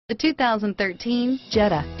The 2013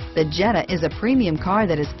 Jetta. The Jetta is a premium car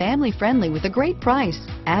that is family friendly with a great price,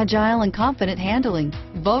 agile and confident handling.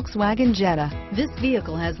 Volkswagen Jetta. This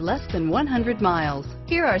vehicle has less than 100 miles.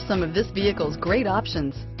 Here are some of this vehicle's great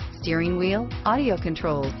options: steering wheel audio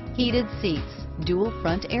controls, heated seats, dual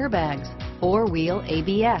front airbags, four-wheel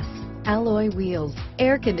ABS, alloy wheels,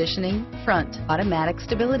 air conditioning, front, automatic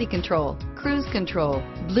stability control, cruise control,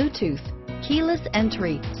 Bluetooth, keyless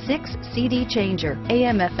entry, 6 CD changer,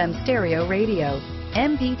 AM/FM stereo radio,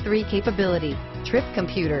 MP3 capability, trip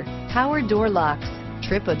computer, power door locks,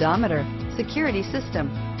 trip odometer, security system,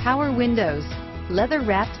 power windows,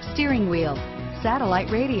 leather-wrapped steering wheel, satellite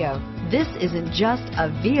radio. This isn't just a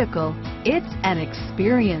vehicle, it's an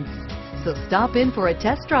experience. So stop in for a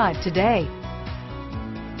test drive today.